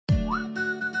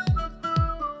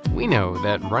We know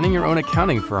that running your own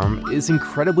accounting firm is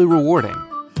incredibly rewarding.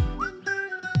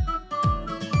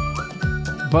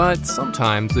 But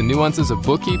sometimes the nuances of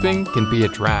bookkeeping can be a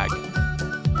drag.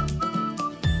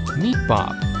 Meet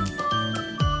Bob.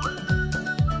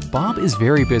 Bob is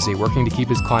very busy working to keep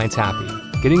his clients happy,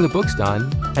 getting the books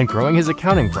done, and growing his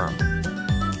accounting firm.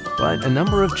 But a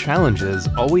number of challenges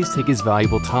always take his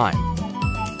valuable time.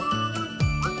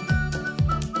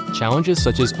 Challenges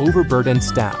such as overburdened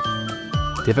staff,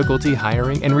 difficulty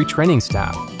hiring and retraining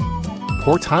staff,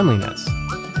 poor timeliness,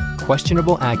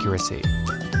 questionable accuracy.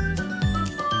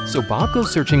 So Bob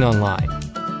goes searching online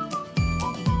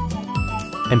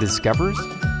and discovers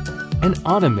an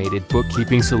automated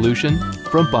bookkeeping solution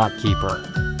from Botkeeper.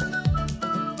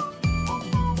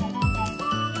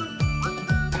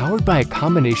 Powered by a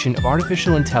combination of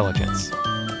artificial intelligence,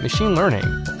 machine learning,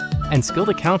 and skilled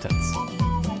accountants,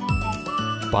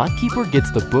 Botkeeper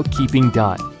gets the bookkeeping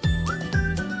done,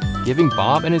 giving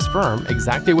Bob and his firm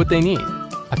exactly what they need: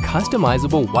 a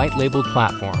customizable white-labeled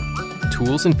platform,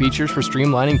 tools and features for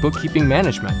streamlining bookkeeping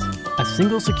management, a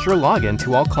single secure login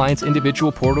to all clients'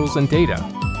 individual portals and data,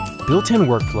 built-in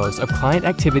workflows of client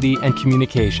activity and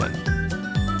communication.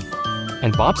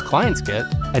 And Bob's clients get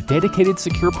a dedicated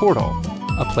secure portal,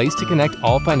 a place to connect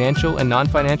all financial and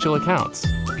non-financial accounts,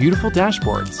 beautiful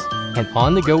dashboards, an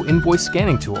on-the-go invoice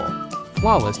scanning tool,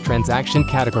 flawless transaction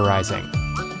categorizing.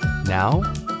 Now,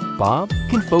 Bob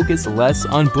can focus less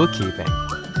on bookkeeping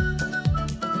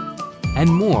and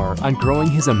more on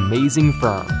growing his amazing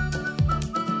firm.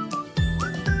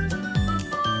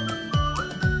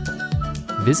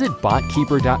 Visit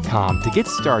Botkeeper.com to get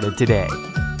started today.